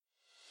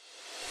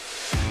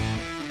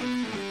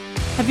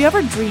Have you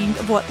ever dreamed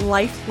of what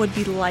life would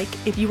be like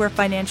if you were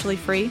financially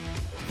free?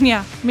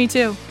 Yeah, me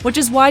too. Which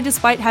is why,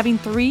 despite having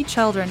 3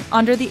 children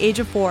under the age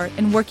of 4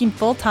 and working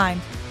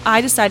full-time, I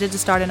decided to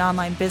start an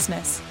online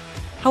business.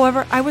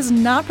 However, I was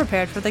not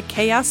prepared for the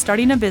chaos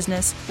starting a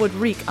business would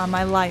wreak on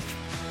my life.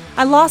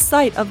 I lost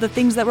sight of the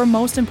things that were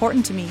most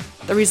important to me.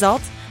 The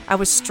result? I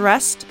was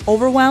stressed,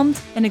 overwhelmed,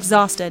 and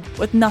exhausted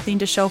with nothing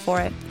to show for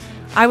it.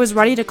 I was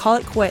ready to call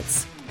it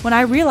quits when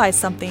I realized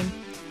something.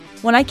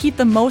 When I keep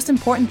the most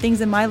important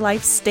things in my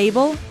life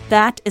stable,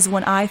 that is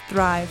when I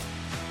thrive.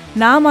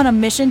 Now I'm on a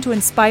mission to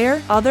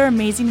inspire other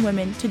amazing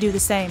women to do the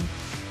same.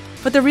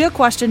 But the real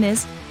question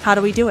is, how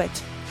do we do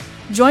it?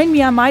 Join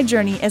me on my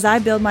journey as I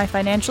build my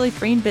financially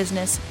freeing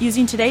business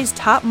using today's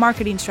top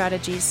marketing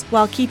strategies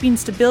while keeping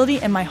stability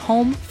in my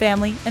home,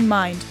 family, and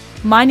mind.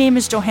 My name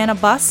is Johanna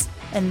Buss,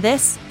 and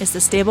this is the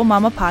Stable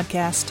Mama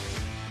Podcast.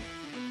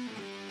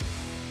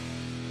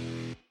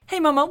 Hey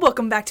Mama,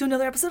 welcome back to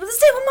another episode of the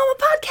Stable Mama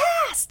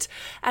Podcast!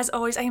 As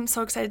always, I am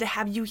so excited to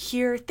have you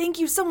here. Thank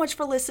you so much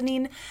for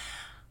listening.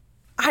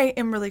 I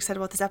am really excited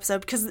about this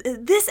episode because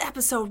this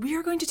episode, we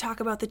are going to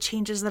talk about the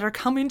changes that are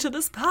coming to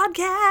this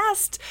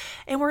podcast.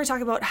 And we're going to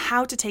talk about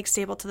how to take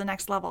Stable to the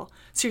next level.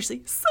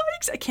 Seriously, so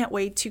excited. I can't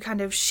wait to kind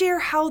of share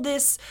how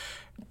this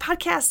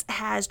podcast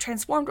has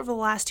transformed over the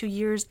last 2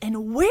 years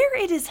and where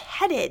it is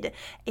headed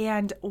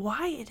and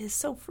why it is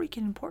so freaking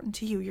important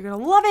to you. You're going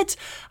to love it,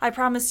 I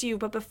promise you.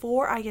 But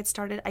before I get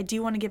started, I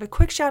do want to give a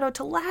quick shout out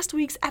to last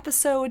week's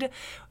episode.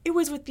 It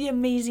was with the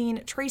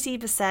amazing Tracy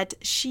Bissett.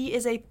 She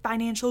is a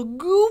financial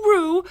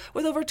guru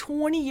with over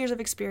 20 years of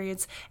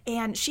experience,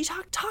 and she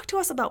talked to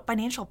us about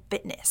financial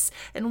fitness.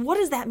 And what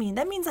does that mean?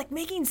 That means like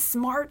making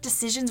smart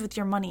decisions with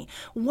your money.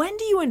 When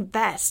do you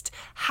invest?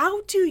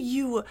 How do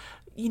you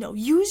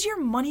use your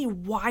money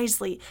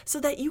wisely so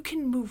that you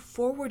can move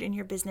forward in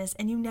your business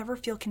and you never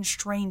feel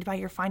constrained by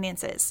your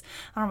finances.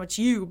 I don't know about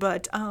you,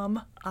 but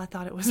I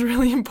thought it was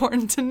really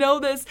important to know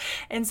this.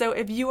 And so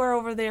if you are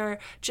over there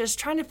just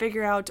trying to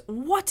figure out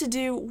what to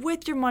do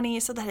with your money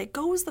so that it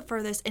goes the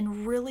furthest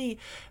and really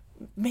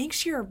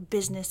makes your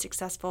business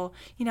successful,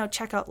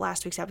 check out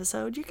last week's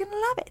episode. You're going to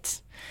love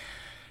it.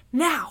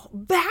 Now,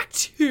 back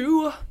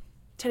to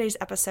today's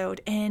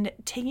episode and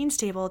taking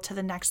Stable to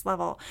the next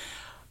level.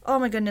 Oh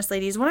my goodness,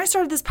 ladies. When I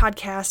started this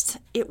podcast,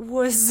 it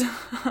was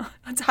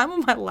a time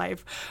of my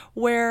life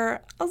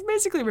where I was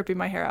basically ripping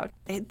my hair out.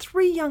 I had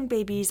 3 young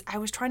babies. I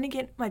was trying to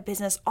get my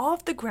business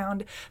off the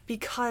ground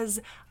because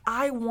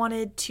I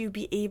wanted to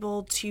be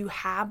able to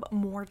have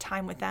more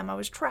time with them. I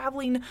was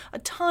traveling a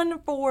ton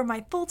for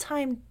my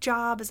full-time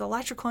job as an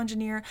electrical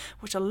engineer,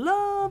 which I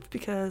love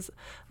because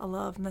I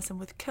love messing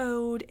with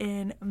code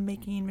and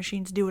making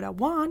machines do what I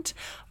want,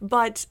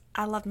 but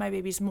I loved my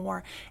babies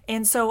more.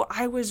 And so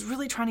I was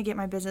really trying to get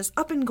my business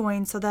up and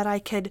going so that I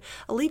could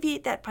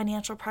alleviate that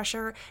financial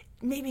pressure,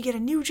 maybe get a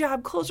new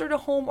job closer to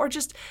home, or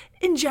just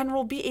in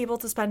general be able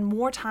to spend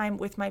more time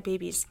with my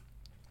babies.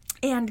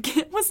 And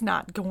it was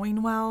not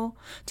going well,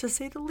 to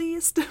say the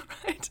least,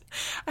 right?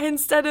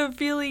 Instead of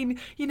feeling,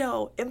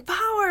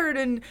 empowered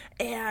and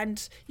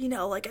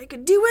like I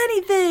could do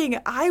anything,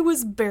 I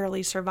was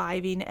barely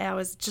surviving. I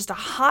was just a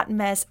hot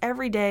mess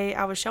every day.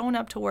 I was showing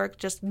up to work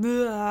just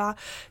putting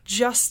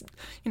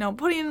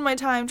in my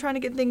time, trying to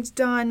get things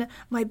done.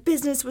 My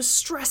business was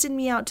stressing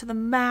me out to the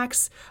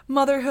max.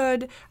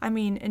 Motherhood,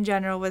 in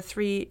general, with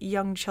 3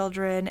 young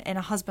children and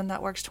a husband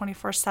that works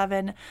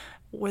 24/7,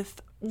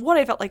 with what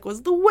I felt like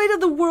was the weight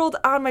of the world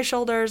on my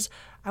shoulders,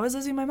 I was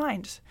losing my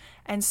mind.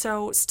 And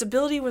so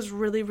stability was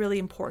really, really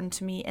important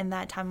to me in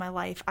that time of my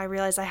life. I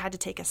realized I had to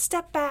take a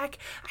step back.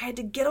 I had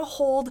to get a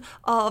hold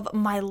of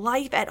my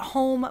life at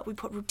home. We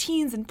put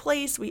routines in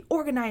place. We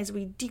organized.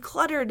 We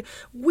decluttered.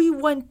 We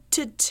went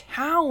to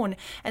town.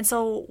 And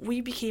so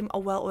we became a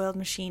well-oiled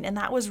machine. And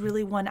that was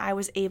really when I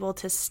was able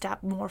to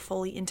step more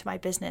fully into my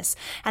business.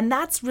 And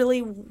that's really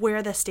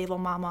where the Stable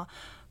Mama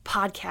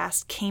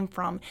podcast came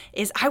from,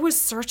 is I was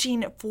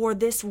searching for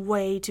this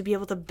way to be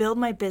able to build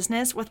my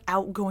business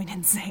without going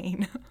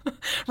insane,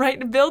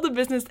 right? Build a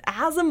business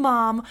as a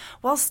mom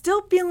while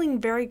still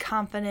feeling very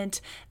confident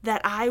that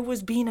I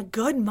was being a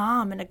good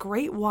mom and a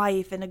great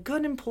wife and a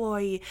good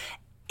employee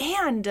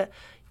and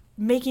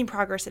making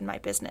progress in my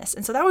business.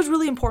 And so that was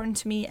really important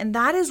to me. And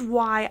that is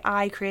why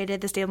I created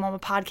the Stable Mama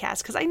podcast,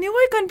 because I knew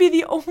I couldn't be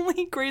the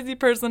only crazy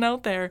person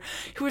out there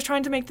who was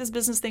trying to make this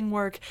business thing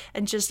work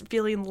and just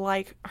feeling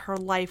like her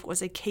life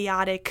was a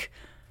chaotic,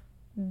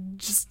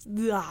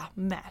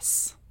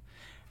 mess.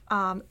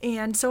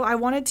 And so I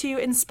wanted to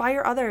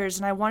inspire others,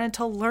 and I wanted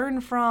to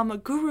learn from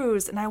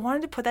gurus, and I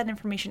wanted to put that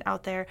information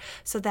out there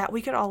so that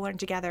we could all learn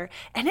together.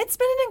 And it's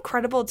been an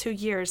incredible 2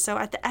 years. So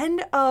at the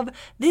end of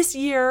this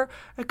year,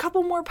 a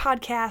couple more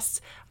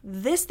podcasts,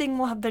 this thing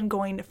will have been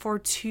going for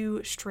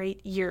 2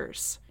 straight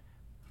years.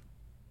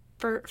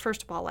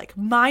 First of all, like,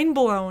 mind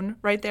blown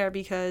right there,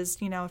 because,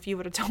 if you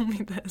would have told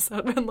me this,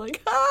 I'd have been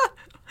like,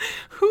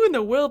 who in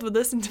the world would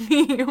listen to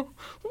me?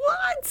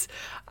 What?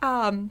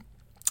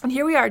 And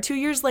here we are 2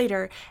 years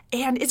later,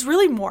 and it's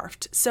really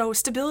morphed. So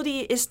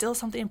stability is still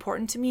something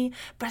important to me,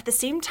 but at the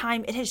same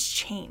time, it has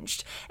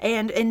changed.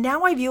 And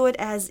now I view it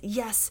as,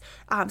 yes,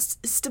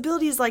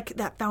 stability is like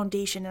that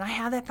foundation, and I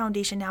have that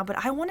foundation now,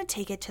 but I want to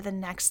take it to the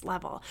next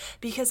level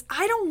because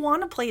I don't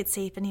want to play it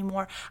safe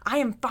anymore. I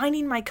am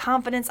finding my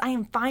confidence. I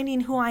am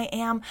finding who I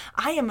am.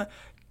 I am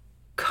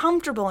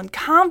comfortable and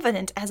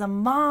confident as a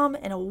mom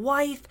and a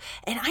wife,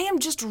 and I am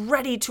just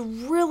ready to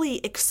really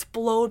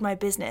explode my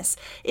business.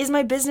 Is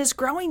my business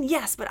growing?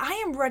 Yes, but I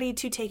am ready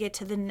to take it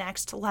to the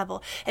next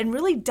level and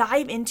really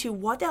dive into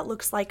what that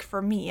looks like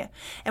for me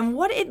and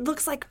what it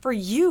looks like for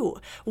you.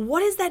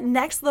 What is that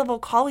next level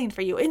calling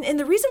for you? And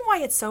the reason why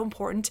it's so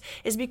important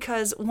is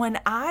because when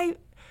I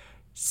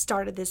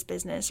started this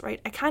business, right,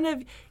 I kind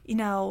of,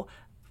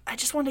 I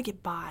just wanted to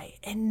get by.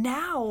 And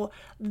now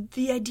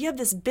the idea of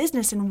this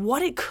business and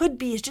what it could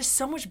be is just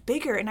so much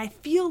bigger. And I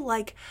feel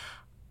like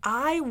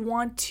I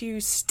want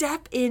to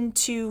step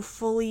into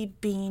fully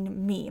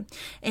being me.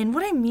 And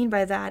what I mean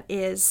by that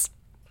is,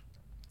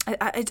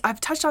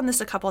 I've touched on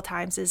this a couple of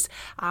times, is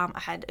I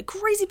had a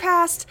crazy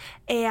past,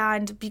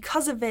 and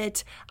because of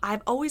it,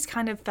 I've always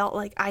kind of felt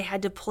like I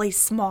had to play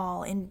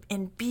small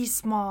and be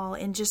small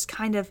and just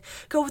kind of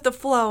go with the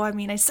flow. I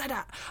mean, I said,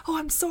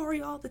 I'm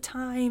sorry all the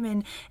time,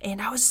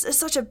 and I was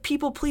such a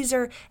people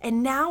pleaser.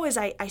 And now as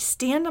I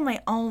stand on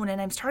my own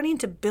and I'm starting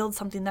to build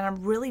something that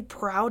I'm really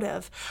proud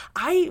of,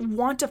 I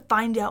want to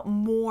find out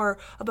more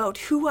about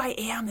who I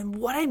am and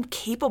what I'm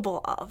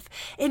capable of,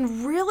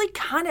 and really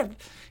kind of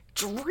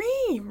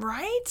dream,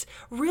 right?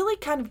 Really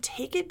kind of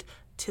take it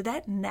to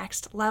that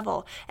next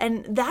level.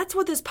 And that's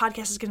what this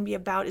podcast is going to be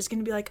about, is going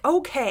to be like,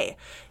 okay,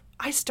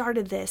 I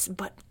started this,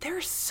 but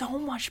there's so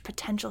much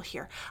potential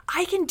here.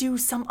 I can do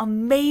some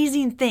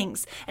amazing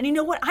things. And you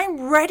know what?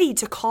 I'm ready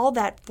to call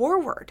that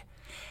forward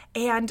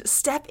and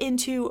step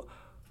into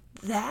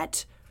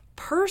that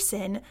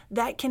person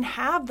that can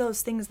have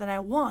those things that I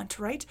want,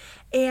 right?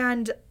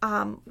 And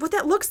what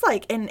that looks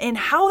like and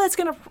how that's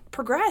going to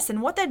progress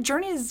and what that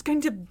journey is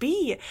going to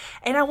be.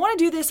 And I want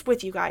to do this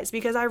with you guys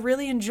because I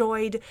really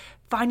enjoyed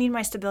finding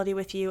my stability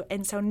with you.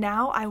 And so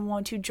now I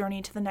want to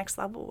journey to the next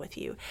level with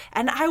you.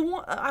 And I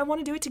want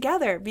to do it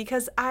together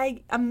because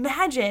I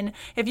imagine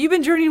if you've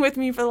been journeying with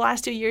me for the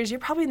last 2 years, you're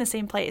probably in the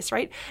same place,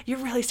 right? You're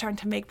really starting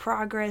to make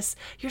progress.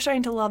 You're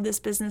starting to love this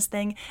business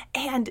thing.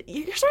 And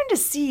you're starting to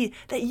see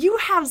that you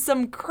have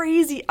some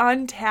crazy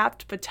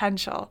untapped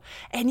potential.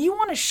 And you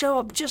want to show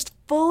up just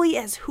fully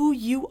as who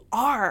you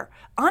are,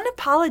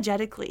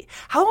 unapologetically.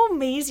 How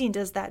amazing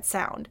does that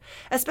sound?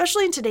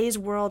 Especially in today's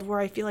world where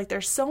I feel like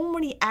there's so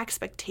many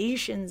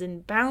expectations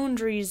and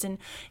boundaries and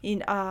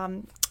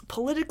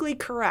politically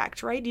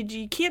correct, right?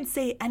 You can't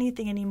say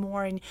anything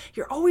anymore, and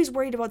you're always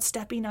worried about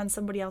stepping on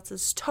somebody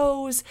else's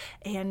toes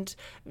and,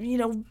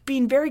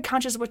 being very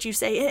conscious of what you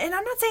say. And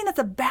I'm not saying that's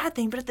a bad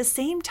thing, but at the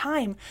same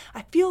time,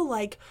 I feel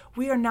like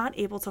we are not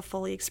able to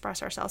fully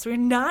express ourselves. We're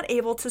not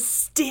able to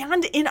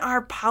stand in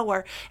our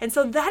power. And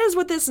so that is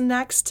what this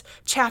next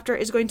chapter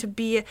is going to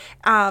be.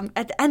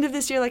 At the end of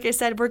this year, like I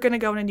said, we're going to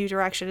go in a new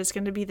direction. It's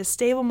going to be the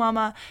Stable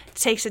Mama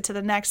takes it to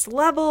the next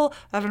level.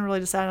 I haven't really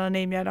decided on a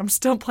name yet. I'm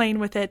still playing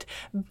with it.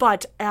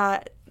 But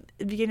at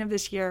the beginning of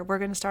this year, we're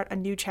going to start a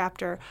new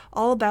chapter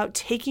all about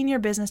taking your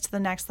business to the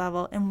next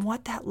level and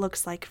what that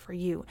looks like for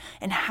you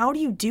and how do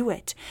you do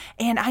it.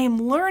 And I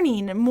am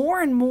learning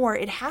more and more.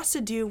 It has to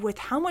do with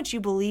how much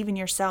you believe in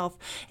yourself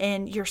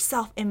and your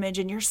self-image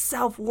and your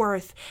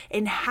self-worth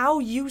and how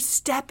you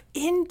step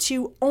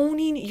into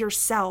owning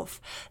yourself.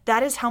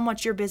 That is how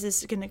much your business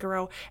is going to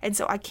grow. And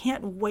so I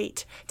can't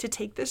wait to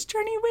take this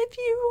journey with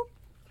you.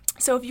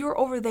 So if you're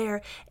over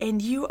there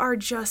and you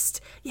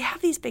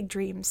have these big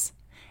dreams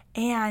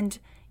and,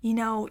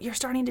 you're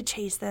starting to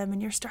chase them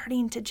and you're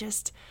starting to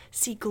just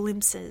see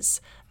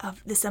glimpses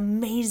of this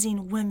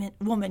amazing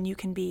woman you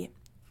can be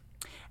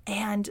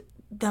and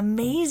the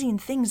amazing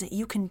things that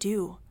you can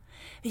do.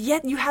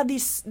 Yet you have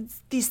these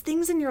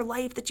things in your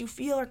life that you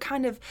feel are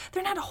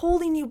they're not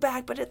holding you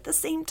back, but at the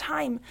same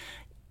time,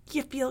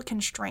 you feel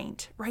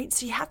constrained, right?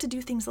 So you have to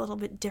do things a little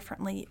bit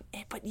differently,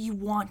 but you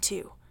want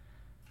to.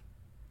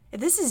 If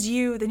this is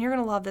you, then you're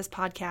going to love this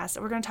podcast.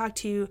 We're going to talk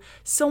to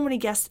so many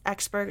guest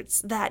experts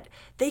that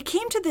they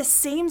came to this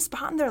same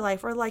spot in their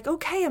life where like,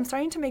 okay, I'm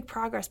starting to make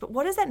progress, but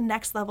what does that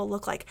next level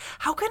look like?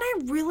 How can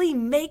I really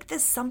make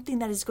this something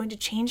that is going to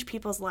change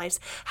people's lives?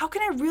 How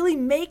can I really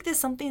make this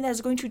something that is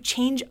going to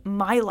change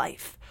my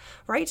life,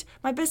 right?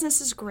 My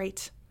business is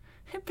great.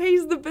 It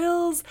pays the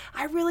bills.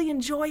 I really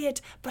enjoy it,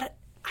 but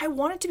I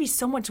want it to be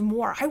so much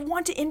more. I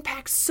want to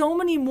impact so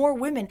many more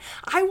women.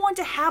 I want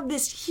to have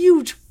this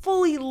huge,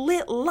 fully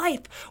lit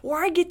life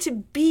where I get to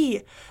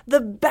be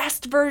the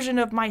best version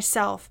of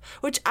myself,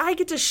 which I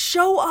get to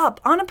show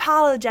up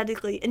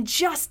unapologetically and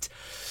just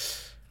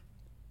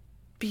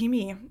be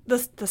me.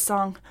 The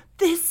song,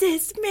 this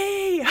is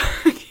me.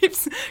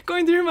 Keeps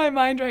going through my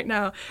mind right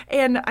now.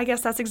 And I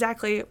guess that's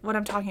exactly what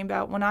I'm talking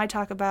about when I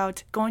talk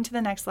about going to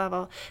the next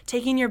level,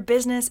 taking your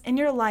business and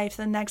your life to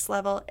the next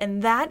level.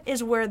 And that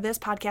is where this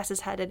podcast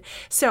is headed.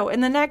 So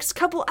in the next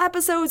couple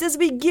episodes, as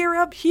we gear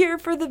up here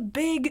for the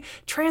big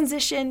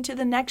transition to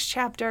the next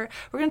chapter,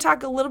 we're going to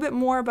talk a little bit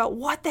more about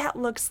what that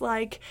looks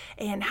like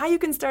and how you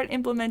can start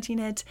implementing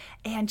it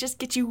and just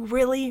get you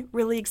really,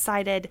 really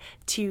excited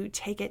to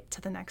take it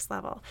to the next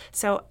level.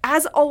 So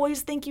as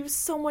always, thank you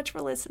so much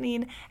for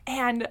listening,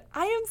 and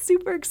I am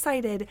super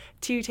excited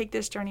to take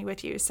this journey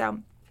with you. So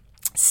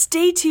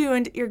stay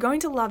tuned. You're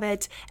going to love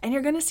it, and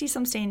you're going to see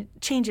some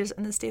changes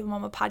in the Stable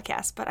Mama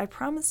podcast, but I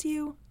promise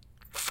you,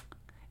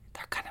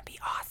 they're going to be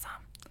awesome.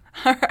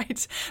 All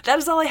right, that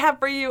is all I have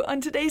for you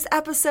on today's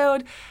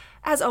episode.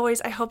 As always,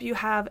 I hope you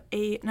have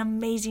an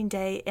amazing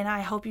day, and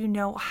I hope you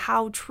know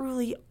how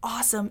truly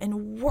awesome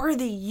and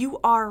worthy you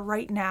are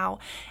right now,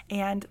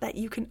 and that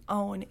you can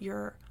own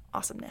your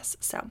awesomeness.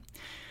 So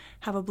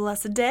have a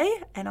blessed day,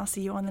 and I'll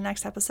see you on the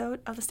next episode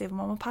of the Stable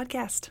Mama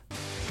podcast.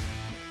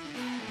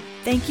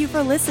 Thank you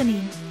for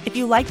listening. If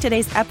you liked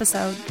today's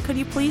episode, could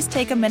you please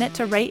take a minute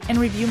to rate and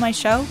review my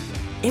show?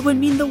 It would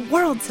mean the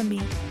world to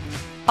me.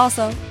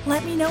 Also,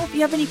 let me know if you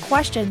have any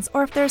questions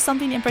or if there's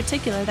something in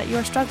particular that you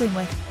are struggling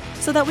with,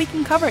 so that we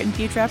can cover it in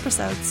future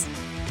episodes.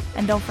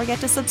 And don't forget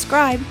to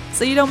subscribe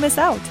so you don't miss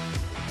out.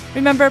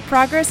 Remember,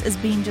 progress is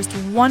being just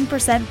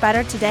 1%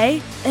 better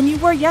today than you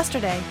were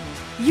yesterday.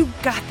 You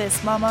got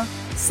this, Mama.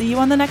 See you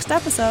on the next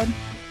episode.